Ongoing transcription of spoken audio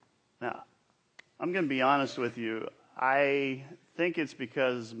Now, I'm going to be honest with you. I think it's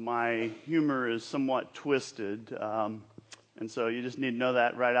because my humor is somewhat twisted, and so you just need to know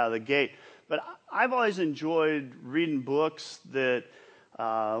that right out of the gate. But I've always enjoyed reading books that,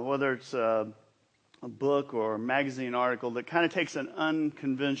 whether it's a book or a magazine article, that kind of takes an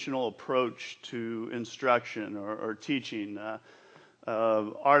unconventional approach to instruction or teaching.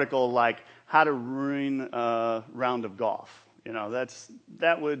 Article like How to Ruin a Round of Golf. You know,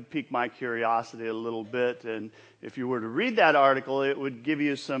 that would pique my curiosity a little bit, and if you were to read that article, it would give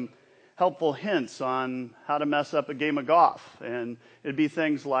you some helpful hints on how to mess up a game of golf. And it'd be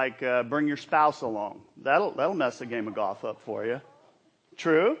things like bring your spouse along. That'll mess a game of golf up for you.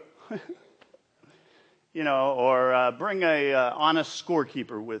 True? You know, or bring a honest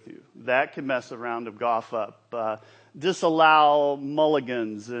scorekeeper with you. That can mess a round of golf up. Disallow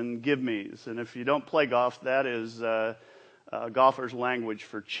mulligans and give-me's. And if you don't play golf, that is golfer's language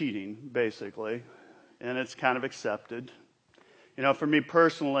for cheating, basically. And it's kind of accepted. You know, for me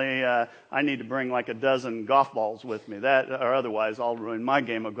personally, I need to bring like a dozen golf balls with me. Or otherwise I'll ruin my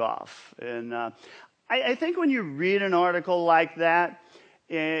game of golf. And I think when you read an article like that,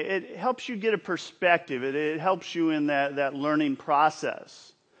 it helps you get a perspective. It helps you in that learning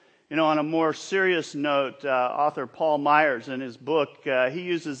process. You know, on a more serious note, author Paul Myers, in his book, he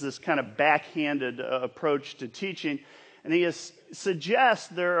uses this kind of backhanded approach to teaching, and he suggests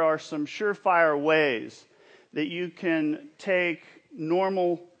there are some surefire ways that you can take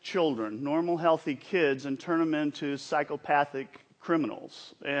normal children, normal healthy kids, and turn them into psychopathic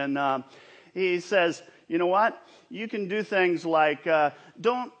criminals. And he says, you know what? You can do things like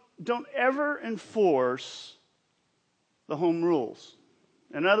don't ever enforce the home rules.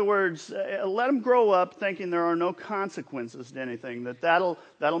 In other words, let them grow up thinking there are no consequences to anything,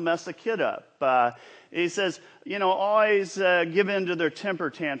 that'll mess a kid up. He says, you know, always give in to their temper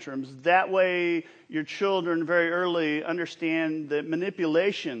tantrums. That way your children very early understand that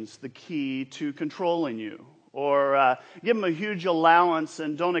manipulation's the key to controlling you. Or give them a huge allowance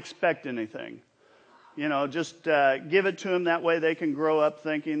and don't expect anything. You know, just give it to them. That way they can grow up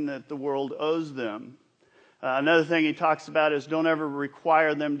thinking that the world owes them. Another thing he talks about is don't ever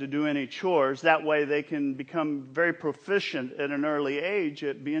require them to do any chores. That way they can become very proficient at an early age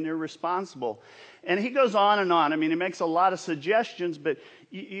at being irresponsible. And he goes on and on. I mean, he makes a lot of suggestions, but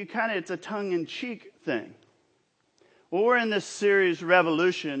you kind of, it's a tongue-in-cheek thing. Well, we're in this series,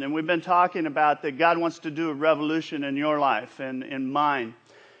 Revolution, and we've been talking about that God wants to do a revolution in your life and in mine.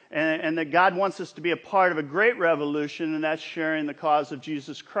 And that God wants us to be a part of a great revolution, and that's sharing the cause of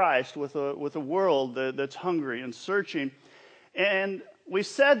Jesus Christ with a world that's hungry and searching. And we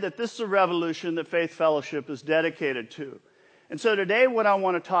said that this is a revolution that Faith Fellowship is dedicated to. And so today what I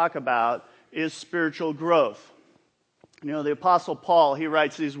want to talk about is spiritual growth. You know, the Apostle Paul, he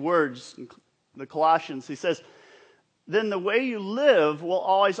writes these words in the Colossians. He says, then the way you live will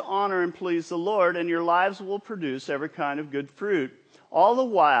always honor and please the Lord, and your lives will produce every kind of good fruit. All the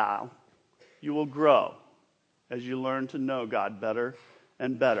while, you will grow as you learn to know God better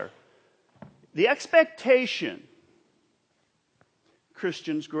and better. The expectation,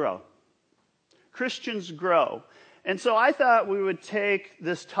 Christians grow. Christians grow. And so I thought we would take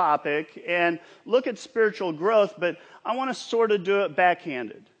this topic and look at spiritual growth, but I want to sort of do it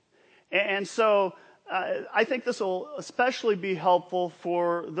backhanded. And so I think this will especially be helpful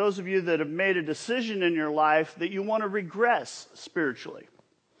for those of you that have made a decision in your life that you want to regress spiritually.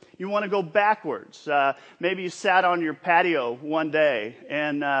 You want to go backwards. Maybe you sat on your patio one day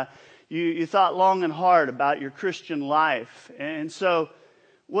and you thought long and hard about your Christian life. And so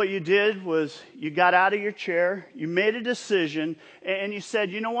what you did was you got out of your chair, you made a decision, and you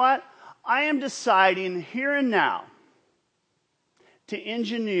said, you know what? I am deciding here and now to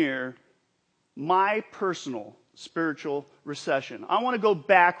engineer my personal spiritual recession. I want to go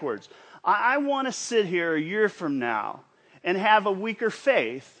backwards. I want to sit here a year from now and have a weaker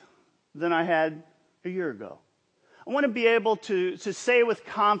faith than I had a year ago. I want to be able to say with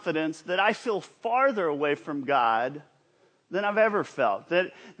confidence that I feel farther away from God than I've ever felt.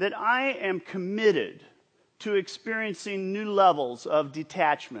 That I am committed to experiencing new levels of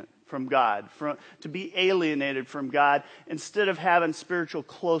detachment from God, to be alienated from God, instead of having spiritual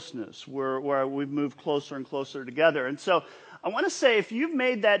closeness where we've moved closer and closer together. And so I want to say, if you've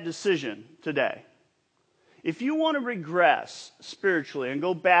made that decision today, if you want to regress spiritually and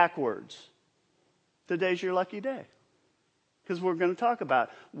go backwards, today's your lucky day. Because we're going to talk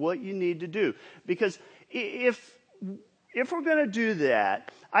about what you need to do. Because if we're going to do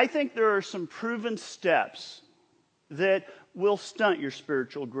that, I think there are some proven steps that will stunt your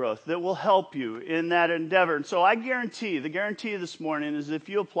spiritual growth, that will help you in that endeavor. And so I guarantee, the guarantee this morning is if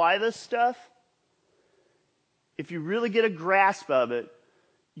you apply this stuff, if you really get a grasp of it,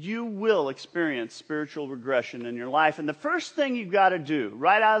 you will experience spiritual regression in your life. And the first thing you've got to do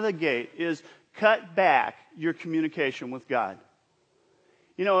right out of the gate is cut back your communication with God.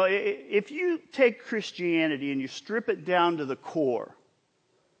 You know, if you take Christianity and you strip it down to the core,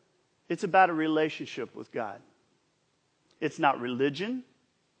 it's about a relationship with God. It's not religion.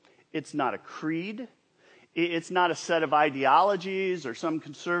 It's not a creed. It's not a set of ideologies or some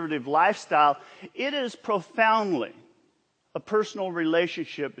conservative lifestyle. It is profoundly a personal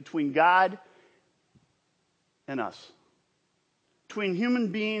relationship between God and us, between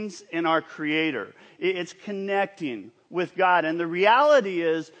human beings and our Creator. It's connecting with God. And the reality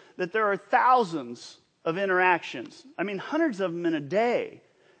is that there are thousands of interactions. I mean, hundreds of them in a day,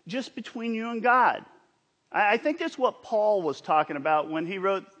 just between you and God. I think that's what Paul was talking about when he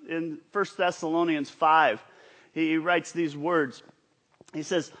wrote in 1 Thessalonians 5. He writes these words. He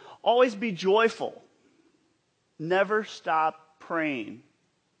says, always be joyful. Never stop praying.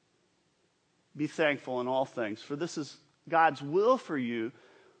 Be thankful in all things, for this is God's will for you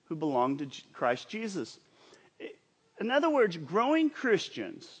who belong to Christ Jesus. In other words, growing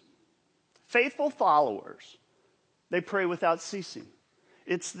Christians, faithful followers, they pray without ceasing.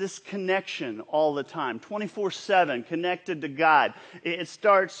 It's this connection all the time, 24/7, connected to God. It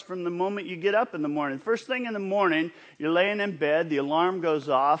starts from the moment you get up in the morning. First thing in the morning, you're laying in bed, the alarm goes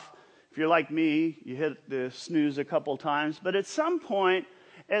off. If you're like me, you hit the snooze a couple times. But at some point,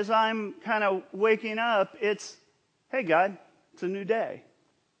 as I'm kind of waking up, it's, hey, God, it's a new day.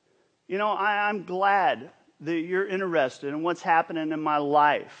 You know, I'm glad that you're interested in what's happening in my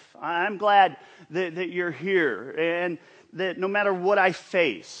life. I'm glad that you're here and that no matter what I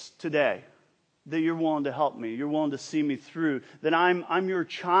face today, that you're willing to help me, you're willing to see me through, that I'm your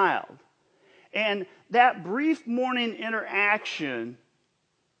child. And that brief morning interaction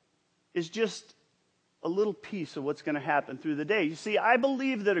is just a little piece of what's going to happen through the day. You see, I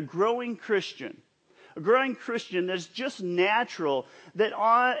believe that a growing Christian that's just natural, that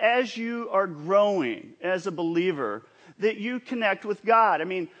as you are growing as a believer, that you connect with God. I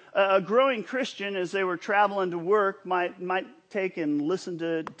mean, a growing Christian, as they were traveling to work, might take and listen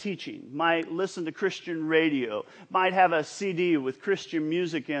to teaching, might listen to Christian radio, might have a CD with Christian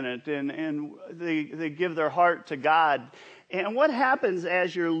music in it, and they give their heart to God. And what happens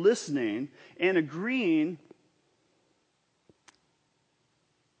as you're listening and agreeing,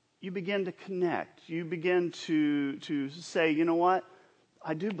 you begin to connect. You begin to say, you know what?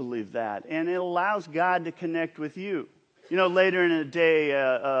 I do believe that. And it allows God to connect with you. You know, later in the day,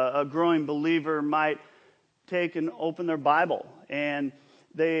 a growing believer might take and open their Bible, and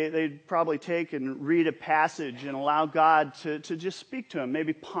they'd probably take and read a passage and allow God to just speak to them,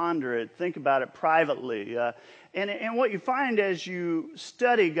 maybe ponder it, think about it privately. And what you find as you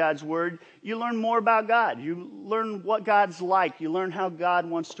study God's Word, you learn more about God. You learn what God's like. You learn how God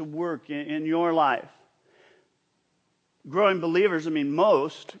wants to work in your life. Growing believers,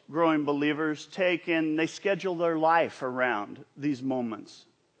 most growing believers take and they schedule their life around these moments.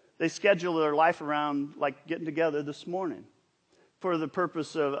 They schedule their life around like getting together this morning for the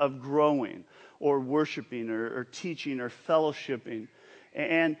purpose of growing or worshiping or teaching or fellowshipping.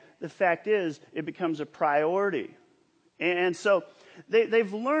 And the fact is, it becomes a priority. And so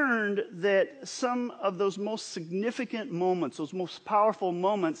they've learned that some of those most significant moments, those most powerful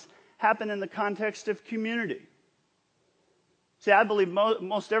moments, happen in the context of community. See, I believe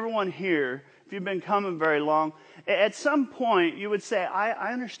most everyone here, if you've been coming very long, at some point you would say,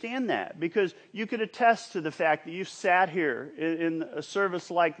 I understand that, because you could attest to the fact that you've sat here in a service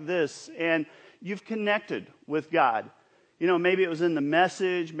like this and you've connected with God. You know, maybe it was in the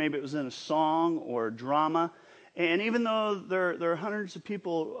message, maybe it was in a song or a drama, and even though there are hundreds of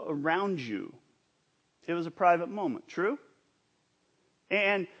people around you, it was a private moment, true?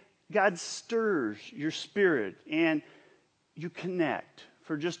 And God stirs your spirit, and you connect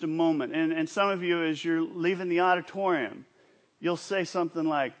for just a moment. And some of you, as you're leaving the auditorium, you'll say something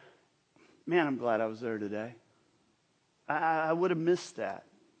like, man, I'm glad I was there today. I would have missed that.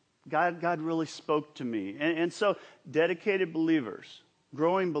 God really spoke to me. And so dedicated believers,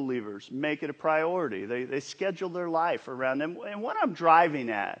 growing believers, make it a priority. They schedule their life around them. And what I'm driving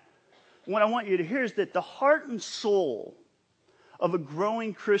at, what I want you to hear is that the heart and soul of a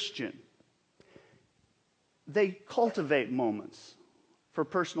growing Christian, they cultivate moments for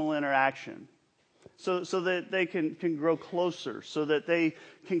personal interaction so that they can grow closer, so that they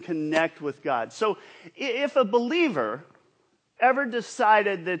can connect with God. So if a believer ever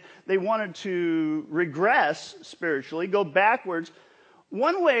decided that they wanted to regress spiritually, go backwards,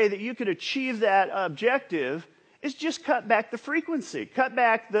 one way that you could achieve that objective is just cut back the frequency, cut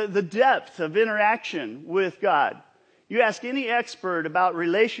back the depth of interaction with God. You ask any expert about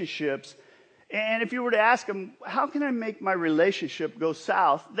relationships, and if you were to ask them, how can I make my relationship go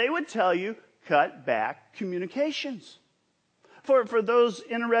south? They would tell you, cut back communications. For those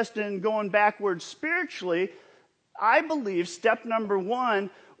interested in going backwards spiritually, I believe step number one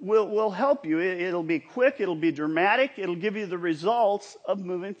will help you. It'll be quick, it'll be dramatic, it'll give you the results of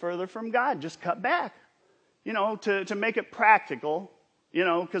moving further from God. Just cut back. To make it practical,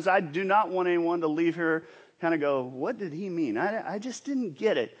 because I do not want anyone to leave here kind of go, what did he mean? I just didn't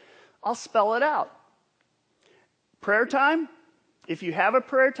get it. I'll spell it out. Prayer time, if you have a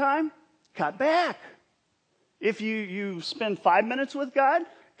prayer time, cut back. If you spend 5 minutes with God,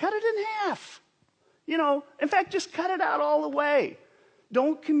 cut it in half. In fact, just cut it out all the way.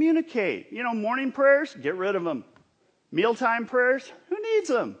 Don't communicate. Morning prayers, get rid of them. Mealtime prayers, who needs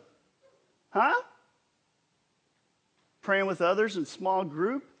them? Huh? Praying with others in small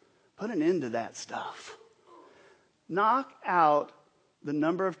group, put an end to that stuff. Knock out the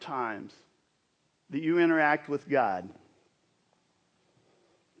number of times that you interact with God.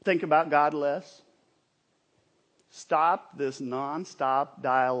 Think about God less. Stop this nonstop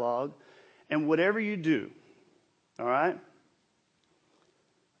dialogue. And whatever you do, all right,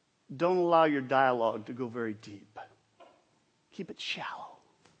 don't allow your dialogue to go very deep. Keep it shallow.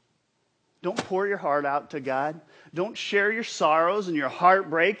 Don't pour your heart out to God. Don't share your sorrows and your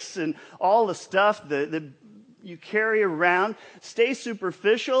heartbreaks and all the stuff that you carry around. Stay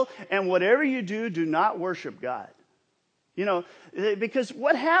superficial, and whatever you do, do not worship God. Because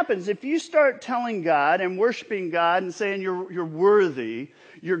what happens if you start telling God and worshiping God and saying you're worthy,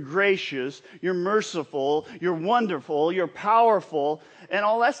 you're gracious, you're merciful, you're wonderful, you're powerful, and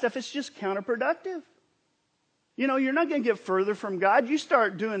all that stuff, it's just counterproductive. You're not going to get further from God. You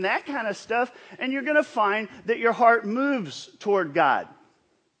start doing that kind of stuff, and you're going to find that your heart moves toward God.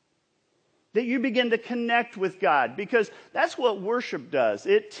 That you begin to connect with God, because that's what worship does.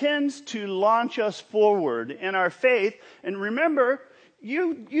 It tends to launch us forward in our faith. And remember,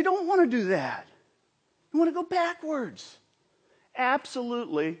 you don't want to do that. You want to go backwards.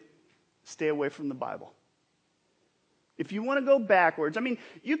 Absolutely stay away from the Bible. If you want to go backwards,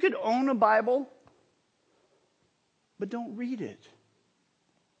 you could own a Bible, but don't read it.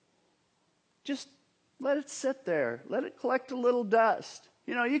 Just let it sit there. Let it collect a little dust.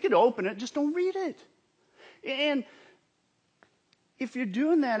 You could open it, just don't read it. And if you're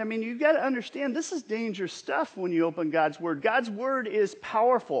doing that, you've got to understand this is dangerous stuff when you open God's Word. God's Word is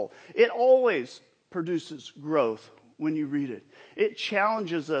powerful. It always produces growth when you read it. It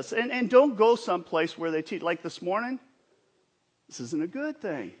challenges us. And don't go someplace where they teach. Like this morning, this isn't a good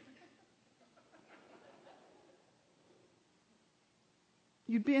thing.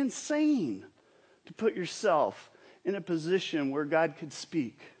 You'd be insane to put yourself in a position where God could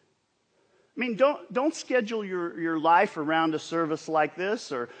speak. Don't schedule your life around a service like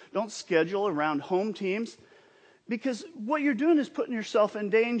this, or don't schedule around home teams, because what you're doing is putting yourself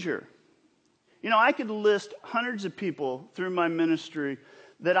in danger. I could list hundreds of people through my ministry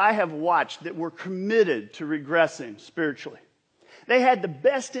that I have watched that were committed to regressing spiritually. They had the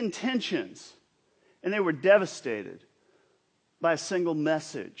best intentions, and they were devastated by a single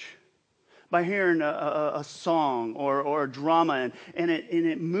message, by hearing a song or a drama, and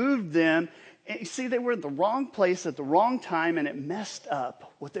it moved them. And you see, they were at the wrong place at the wrong time, and it messed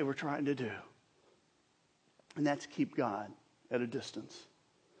up what they were trying to do. And that's keep God at a distance.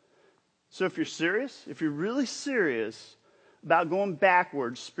 So if you're serious, if you're really serious about going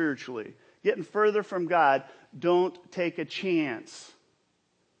backwards spiritually, getting further from God, don't take a chance,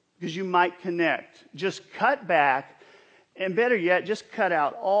 because you might connect. Just cut back. And better yet, just cut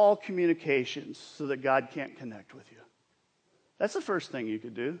out all communications so that God can't connect with you. That's the first thing you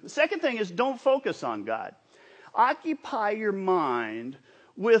could do. The second thing is don't focus on God. Occupy your mind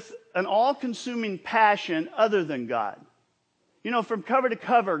with an all-consuming passion other than God. From cover to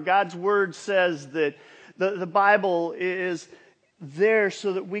cover, God's Word says that the Bible is there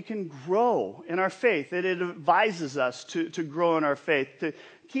so that we can grow in our faith. It advises us to grow in our faith, to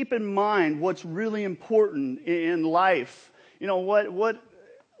keep in mind what's really important in life. What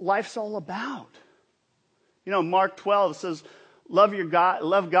life's all about. Mark 12 says, love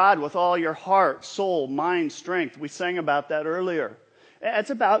God with all your heart, soul, mind, strength. We sang about that earlier.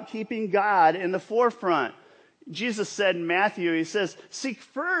 It's about keeping God in the forefront. Jesus said in Matthew, he says, seek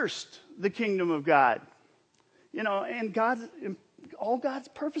first the kingdom of God. And all God's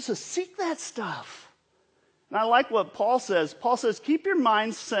purposes, seek that stuff. And I like what Paul says. Paul says, keep your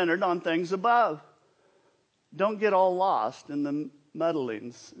mind centered on things above. Don't get all lost in the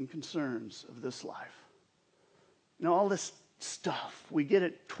muddlings and concerns of this life. All this stuff, we get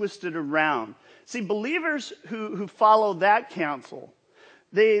it twisted around. See, believers who follow that counsel,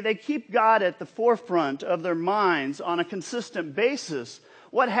 they keep God at the forefront of their minds on a consistent basis.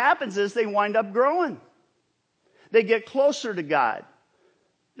 What happens is they wind up growing. They get closer to God.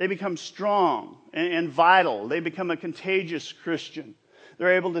 They become strong and vital. They become a contagious Christian.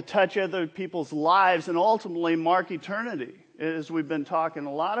 They're able to touch other people's lives and ultimately mark eternity, as we've been talking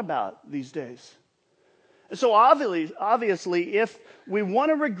a lot about these days. And so obviously, if we want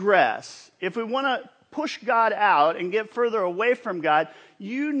to regress, if we want to push God out and get further away from God,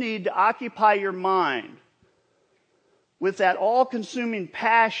 you need to occupy your mind with that all-consuming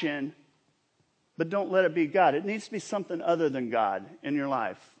passion, but don't let it be God. It needs to be something other than God in your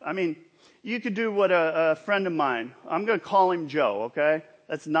life. I mean, you could do what a friend of mine, I'm going to call him Joe, okay?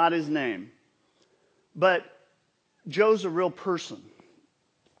 That's not his name. But Joe's a real person.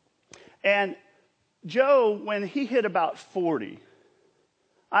 And Joe, when he hit about 40,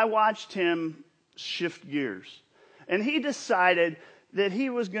 I watched him shift gears. And he decided that he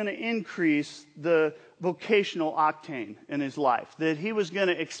was going to increase the vocational octane in his life, that he was going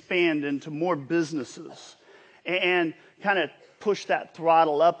to expand into more businesses and kind of push that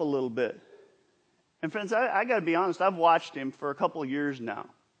throttle up a little bit. And friends, I got to be honest, I've watched him for a couple of years now.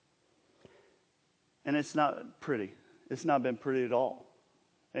 And it's not pretty. It's not been pretty at all.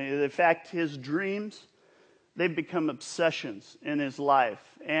 In fact, his dreams, they've become obsessions in his life.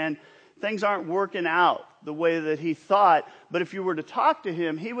 And things aren't working out the way that he thought. But if you were to talk to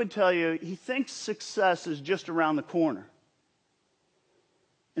him, he would tell you he thinks success is just around the corner.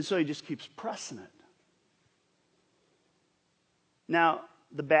 And so he just keeps pressing it. Now,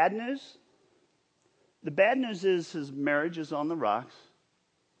 the bad news? The bad news is his marriage is on the rocks.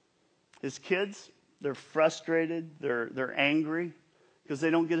 His kids, they're frustrated, they're angry because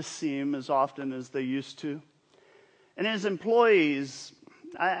they don't get to see him as often as they used to. And his employees,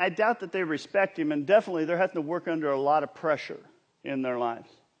 I doubt that they respect him, and definitely they're having to work under a lot of pressure in their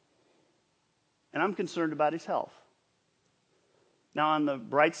lives. And I'm concerned about his health. Now, on the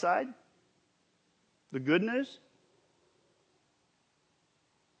bright side, the good news,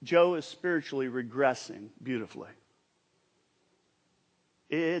 Joe is spiritually regressing beautifully.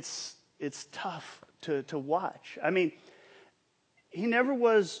 It's tough to watch. I mean, he never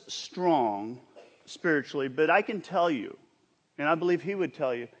was strong spiritually, but I can tell you, and I believe he would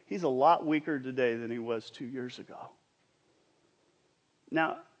tell you, he's a lot weaker today than he was 2 years ago.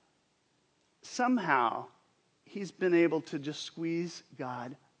 Now, somehow, he's been able to just squeeze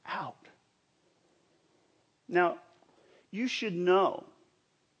God out. Now, you should know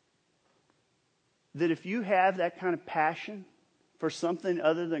that if you have that kind of passion for something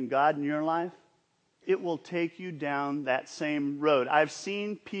other than God in your life, it will take you down that same road. I've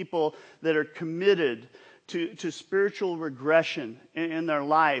seen people that are committed to spiritual regression in their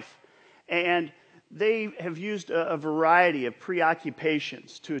life, and they have used a variety of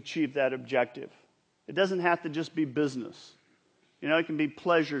preoccupations to achieve that objective. It doesn't have to just be business. It can be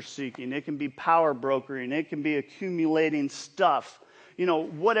pleasure seeking, it can be power brokering, it can be accumulating stuff.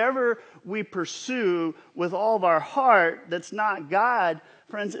 Whatever we pursue with all of our heart that's not God,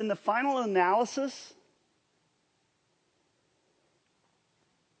 friends, in the final analysis,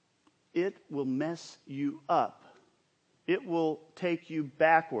 it will mess you up. It will take you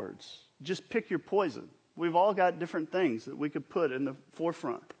backwards. Just pick your poison. We've all got different things that we could put in the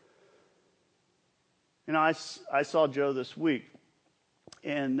forefront. I saw Joe this week,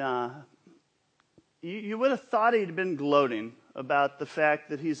 and you would have thought he'd been gloating about the fact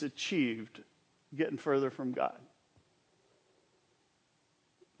that he's achieved getting further from God.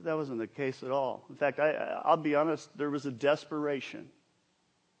 That wasn't the case at all. In fact, I'll be honest, there was a desperation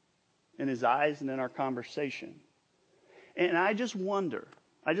in his eyes and in our conversation. And I just wonder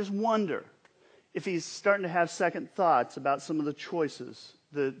if he's starting to have second thoughts about some of the choices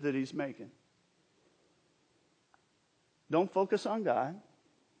that he's making. Don't focus on God.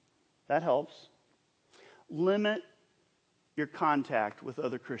 That helps. Limit your contact with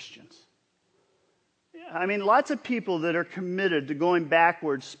other Christians. I mean, lots of people that are committed to going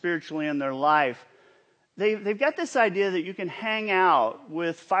backwards spiritually in their life, they've got this idea that you can hang out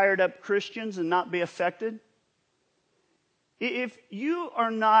with fired up Christians and not be affected. If you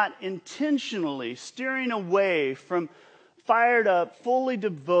are not intentionally steering away from fired up, fully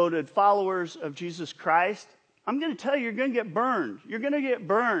devoted followers of Jesus Christ, I'm going to tell you, you're going to get burned. You're going to get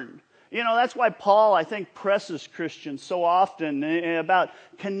burned. That's why Paul, I think, presses Christians so often about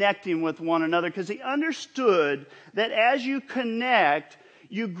connecting with one another, because he understood that as you connect,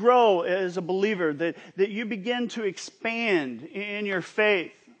 you grow as a believer, that you begin to expand in your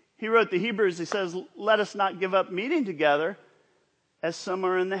faith. He wrote the Hebrews, he says, let us not give up meeting together, as some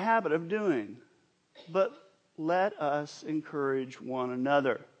are in the habit of doing, but let us encourage one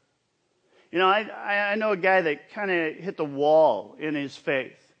another. I know a guy that kind of hit the wall in his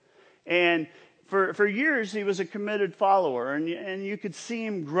faith. And for years, he was a committed follower, and you could see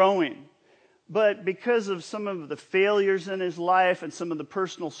him growing. But because of some of the failures in his life and some of the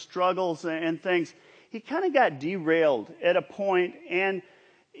personal struggles and things, he kind of got derailed at a point, and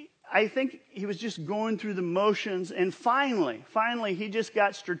I think he was just going through the motions, and finally, he just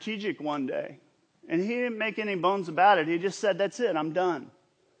got strategic one day. And he didn't make any bones about it. He just said, that's it, I'm done.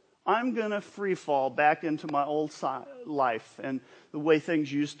 I'm going to free fall back into my old life and the way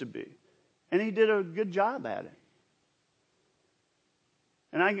things used to be. And he did a good job at it.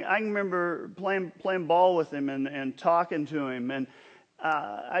 And I remember playing ball with him and talking to him. And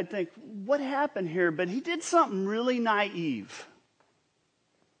I think, what happened here? But he did something really naive.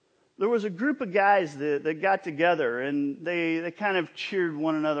 There was a group of guys that got together, and they kind of cheered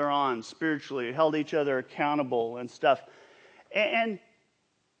one another on spiritually, held each other accountable and stuff. And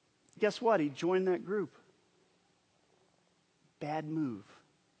guess what? He joined that group. Bad move.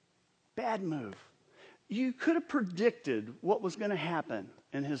 Bad move. You could have predicted what was going to happen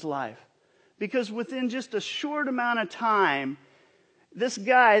in his life. Because within just a short amount of time, this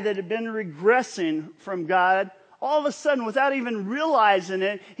guy that had been regressing from God, all of a sudden, without even realizing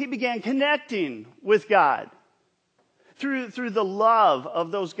it, he began connecting with God. Through the love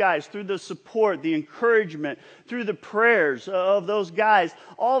of those guys, through the support, the encouragement, through the prayers of those guys,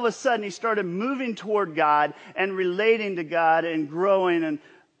 all of a sudden he started moving toward God and relating to God and growing. And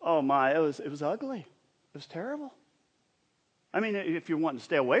oh my, it was ugly. It was terrible. I mean, if you're wanting to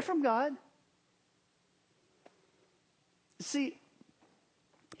stay away from God. See,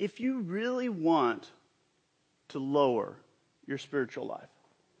 if you really want to lower your spiritual life,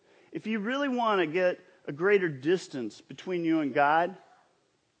 if you really want to get a greater distance between you and God,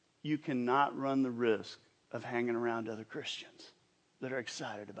 you cannot run the risk of hanging around other Christians that are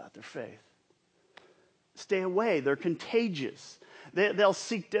excited about their faith. Stay away. They're contagious. They'll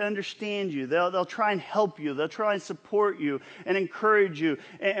seek to understand you. They'll try and help you. They'll try and support you and encourage you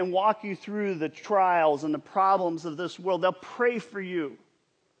and walk you through the trials and the problems of this world. They'll pray for you.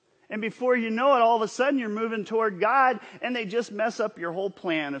 And before you know it, all of a sudden you're moving toward God, and they just mess up your whole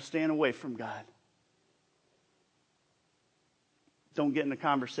plan of staying away from God. Don't get in a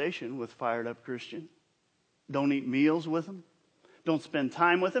conversation with fired up Christians. Don't eat meals with them. Don't spend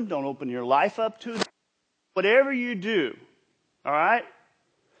time with them. Don't open your life up to them. Whatever you do, all right,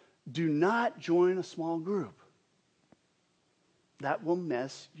 do not join a small group. That will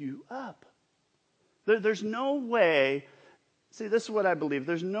mess you up. There's no way, see, this is what I believe.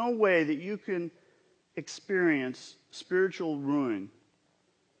 There's no way that you can experience spiritual ruin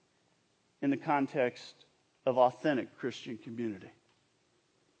in the context of authentic Christian community.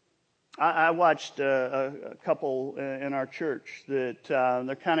 I watched a couple in our church that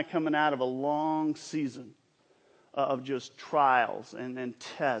they're kind of coming out of a long season of just trials and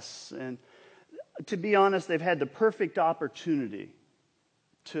tests. And to be honest, they've had the perfect opportunity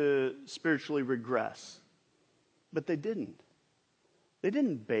to spiritually regress. But they didn't. They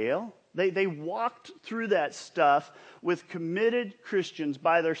didn't bail. They walked through that stuff with committed Christians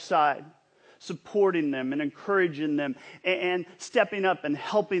by their side, supporting them and encouraging them and stepping up and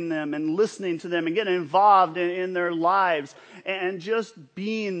helping them and listening to them and getting involved in their lives and just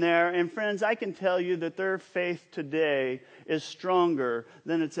being there. And friends, I can tell you that their faith today is stronger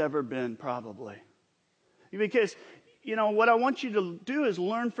than it's ever been, probably. Because, what I want you to do is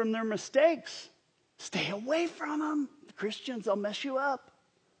learn from their mistakes. Stay away from them. The Christians, they'll mess you up.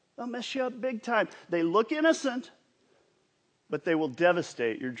 They'll mess you up big time. They look innocent, but they will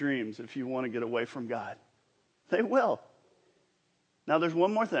devastate your dreams if you want to get away from God. They will. Now, there's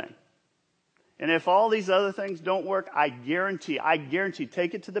one more thing. And if all these other things don't work, I guarantee,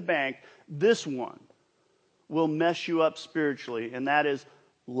 take it to the bank, this one will mess you up spiritually, and that is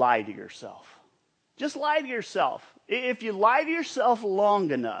lie to yourself. Just lie to yourself. If you lie to yourself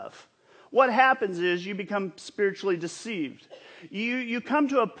long enough, what happens is you become spiritually deceived. You come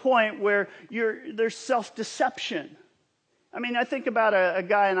to a point where there's self-deception. I mean, I think about a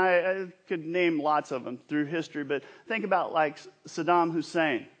guy, and I could name lots of them through history, but think about like Saddam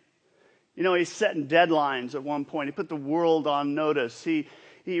Hussein. He's setting deadlines at one point. He put the world on notice. He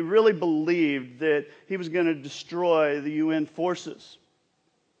really believed that he was going to destroy the UN forces.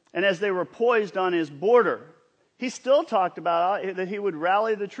 And as they were poised on his border, he still talked about that he would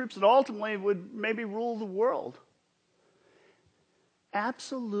rally the troops and ultimately would maybe rule the world.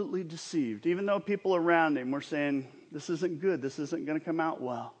 Absolutely deceived, even though people around him were saying, this isn't good, this isn't going to come out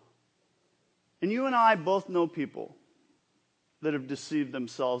well. And you and I both know people that have deceived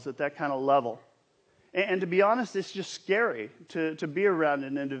themselves at that kind of level. And to be honest, it's just scary to be around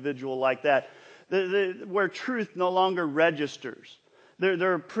an individual like that, where truth no longer registers.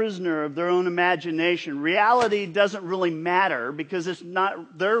 They're a prisoner of their own imagination. Reality doesn't really matter because it's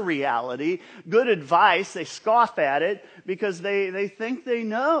not their reality. Good advice, they scoff at it because they think they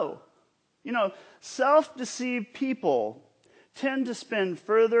know. You know, self-deceived people tend to spin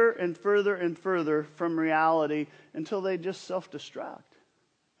further and further and further from reality until they just self-destruct.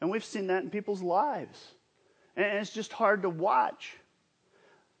 And we've seen that in people's lives. And it's just hard to watch.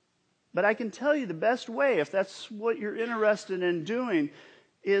 But I can tell you the best way, if that's what you're interested in doing,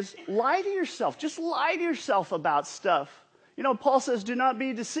 is lie to yourself. Just lie to yourself about stuff. You know, Paul says, do not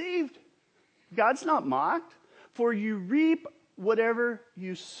be deceived. God's not mocked. For you reap whatever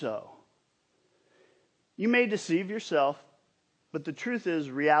you sow. You may deceive yourself, but the truth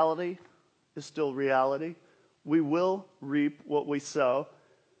is reality is still reality. We will reap what we sow.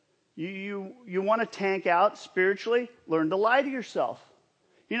 You want to tank out spiritually? Learn to lie to yourself.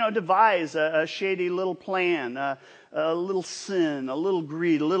 You know, devise a shady little plan, a little sin, a little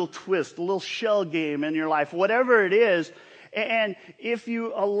greed, a little twist, a little shell game in your life, whatever it is. And if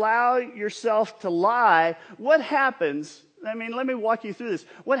you allow yourself to lie, what happens? I mean, let me walk you through this.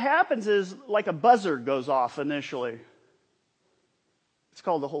 What happens is like a buzzer goes off initially. It's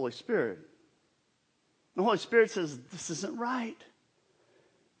called the Holy Spirit. The Holy Spirit says, this isn't right.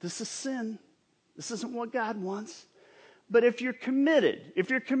 This is sin. This isn't what God wants. But if you're committed to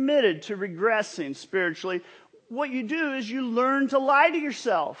regressing spiritually, what you do is you learn to lie to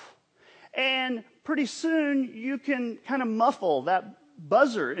yourself. And pretty soon you can kind of muffle that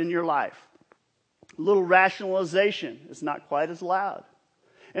buzzer in your life. A little rationalization is not quite as loud.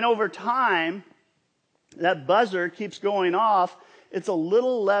 And over time, that buzzer keeps going off. It's a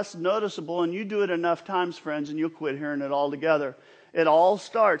little less noticeable, and you do it enough times, friends, and you'll quit hearing it altogether. It all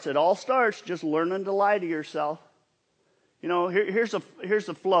starts just learning to lie to yourself. You know, here's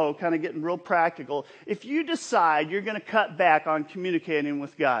a flow, kind of getting real practical. If you decide you're going to cut back on communicating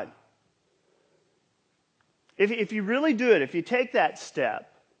with God, if you really do it, if you take that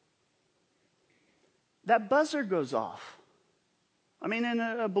step, that buzzer goes off. I mean, in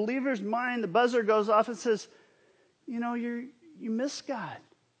a believer's mind, the buzzer goes off and says, you know, you miss God.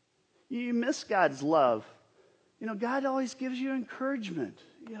 You miss God's love. You know, God always gives you encouragement.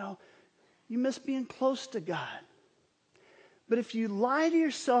 You know, you miss being close to God. But if you lie to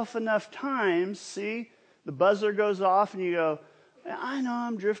yourself enough times, see, the buzzer goes off and you go, I know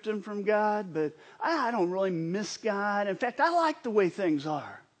I'm drifting from God, but I don't really miss God. In fact, I like the way things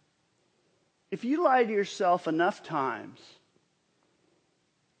are. If you lie to yourself enough times,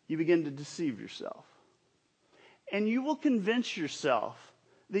 you begin to deceive yourself. And you will convince yourself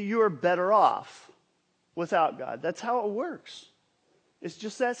that you are better off without God. That's how it works. It's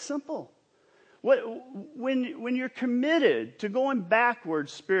just that simple. When you're committed to going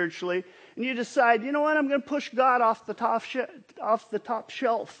backwards spiritually, and you decide, you know what, I'm going to push God off the top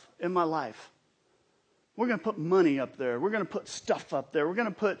shelf in my life. We're going to put money up there. We're going to put stuff up there. We're going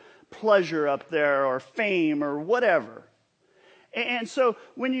to put pleasure up there, or fame, or whatever. And so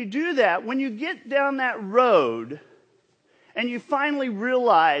when you do that, when you get down that road, and you finally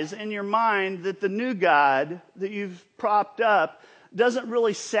realize in your mind that the new God that you've propped up doesn't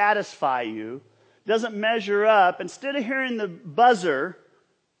really satisfy you, doesn't measure up, instead of hearing the buzzer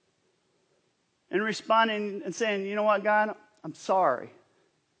and responding and saying, you know what, God, I'm sorry.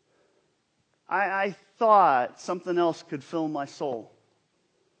 I thought something else could fill my soul.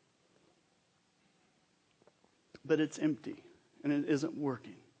 But it's empty and it isn't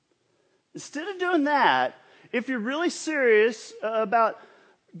working. Instead of doing that, if you're really serious about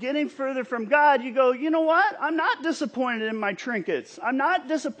getting further from God, you go, you know what? I'm not disappointed in my trinkets. I'm not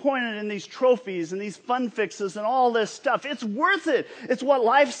disappointed in these trophies and these fun fixes and all this stuff. It's worth it. It's what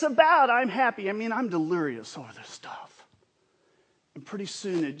life's about. I'm happy. I mean, I'm delirious over this stuff. And pretty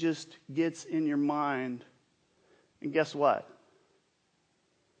soon it just gets in your mind. And guess what?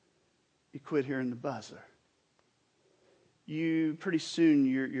 You quit hearing the buzzer. Pretty soon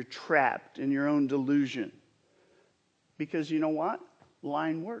you're trapped in your own delusion. Because you know what?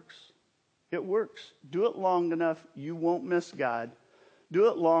 Lying works. It works. Do it long enough, you won't miss God. Do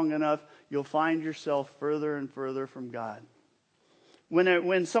it long enough, you'll find yourself further and further from God.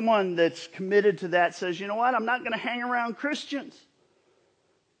 When someone that's committed to that says, you know what, I'm not going to hang around Christians.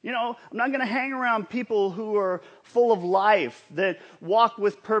 You know, I'm not going to hang around people who are full of life, that walk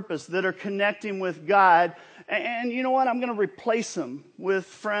with purpose, that are connecting with God. And you know what? I'm going to replace them with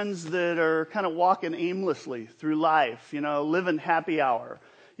friends that are kind of walking aimlessly through life, you know, living happy hour,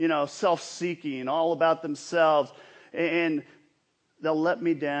 you know, self-seeking, all about themselves. And they'll let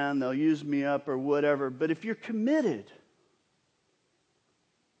me down, they'll use me up or whatever. But if you're committed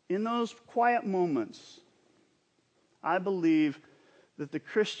in those quiet moments, I believe that the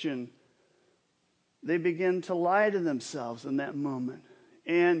Christian, they begin to lie to themselves in that moment.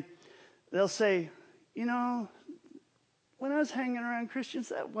 And they'll say, you know, when I was hanging around Christians,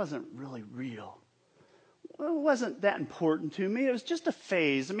 that wasn't really real. Well, it wasn't that important to me. It was just a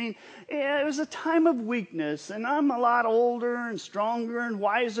phase. I mean, it was a time of weakness, and I'm a lot older and stronger and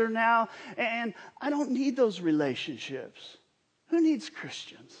wiser now, and I don't need those relationships. Who needs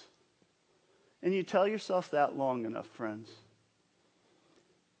Christians? And you tell yourself that long enough, friends,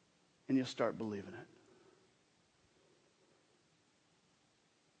 and you'll start believing it.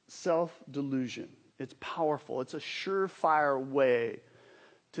 Self-delusion. It's powerful. It's a surefire way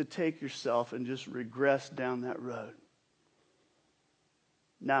to take yourself and just regress down that road.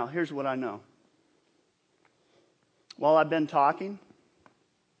 Now, here's what I know. While I've been talking,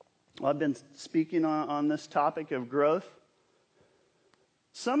 while I've been speaking on this topic of growth,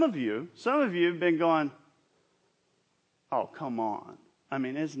 some of you have been going, oh, come on. I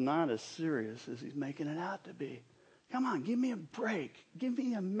mean, it's not as serious as he's making it out to be. Come on, give me a break. Give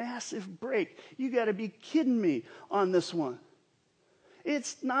me a massive break. You got to be kidding me on this one.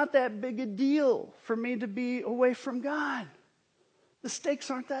 It's not that big a deal for me to be away from God. The stakes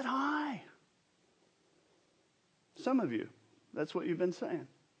aren't that high. Some of you, that's what you've been saying.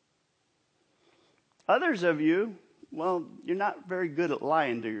 Others of you, well, you're not very good at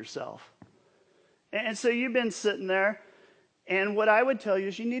lying to yourself. And so you've been sitting there, and what I would tell you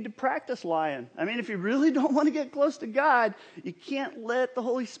is you need to practice lying. I mean, if you really don't want to get close to God, you can't let the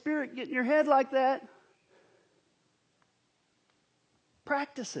Holy Spirit get in your head like that.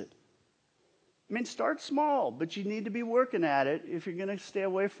 Practice it. I mean, start small, but you need to be working at it if you're going to stay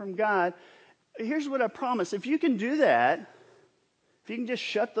away from God. Here's what I promise. If you can do that, if you can just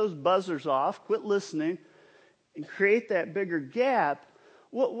shut those buzzers off, quit listening, and create that bigger gap,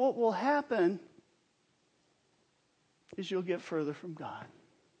 what will happen is you'll get further from God.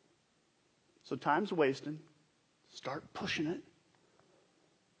 So time's wasting. Start pushing it.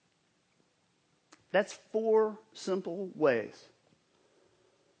 That's 4 simple ways.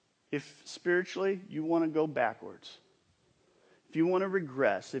 If spiritually you want to go backwards, if you want to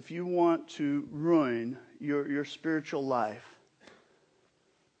regress, if you want to ruin your spiritual life,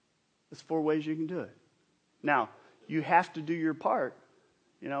 there's 4 ways you can do it. Now, you have to do your part.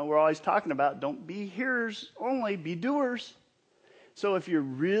 You know, we're always talking about don't be hearers only, be doers. So if you're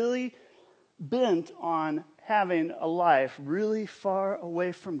really bent on having a life really far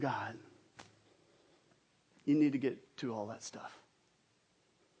away from God, you need to get to all that stuff.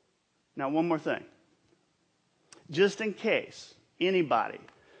 Now, one more thing. Just in case anybody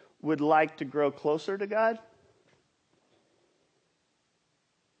would like to grow closer to God,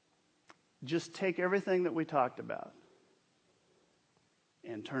 just take everything that we talked about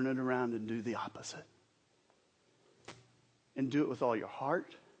and turn it around and do the opposite. And do it with all your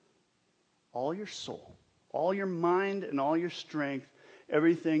heart, all your soul, all your mind, and all your strength,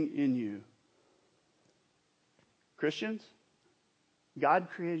 everything in you. Christians, God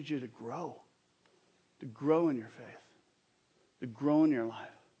created you to grow in your faith, to grow in your life.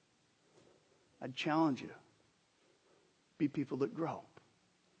 I'd challenge you, be people that grow.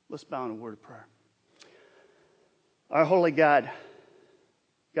 Let's bow in a word of prayer. Our holy God,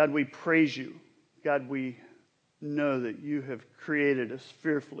 we praise you. God, we know that you have created us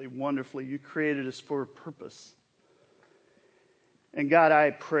fearfully, wonderfully. You created us for a purpose. And God,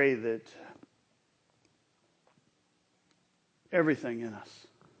 I pray that everything in us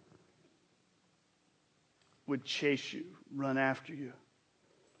would chase you, run after you.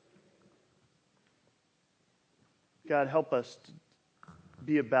 God, help us to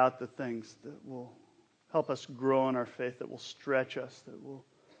be about the things that will help us grow in our faith, that will stretch us, that will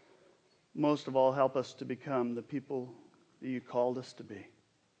most of all help us to become the people that you called us to be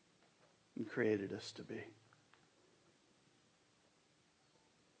and created us to be.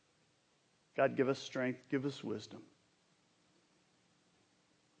 God, give us strength, give us wisdom.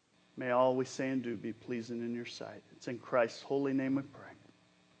 May all we say and do be pleasing in your sight. It's in Christ's holy name we pray.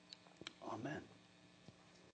 Amen.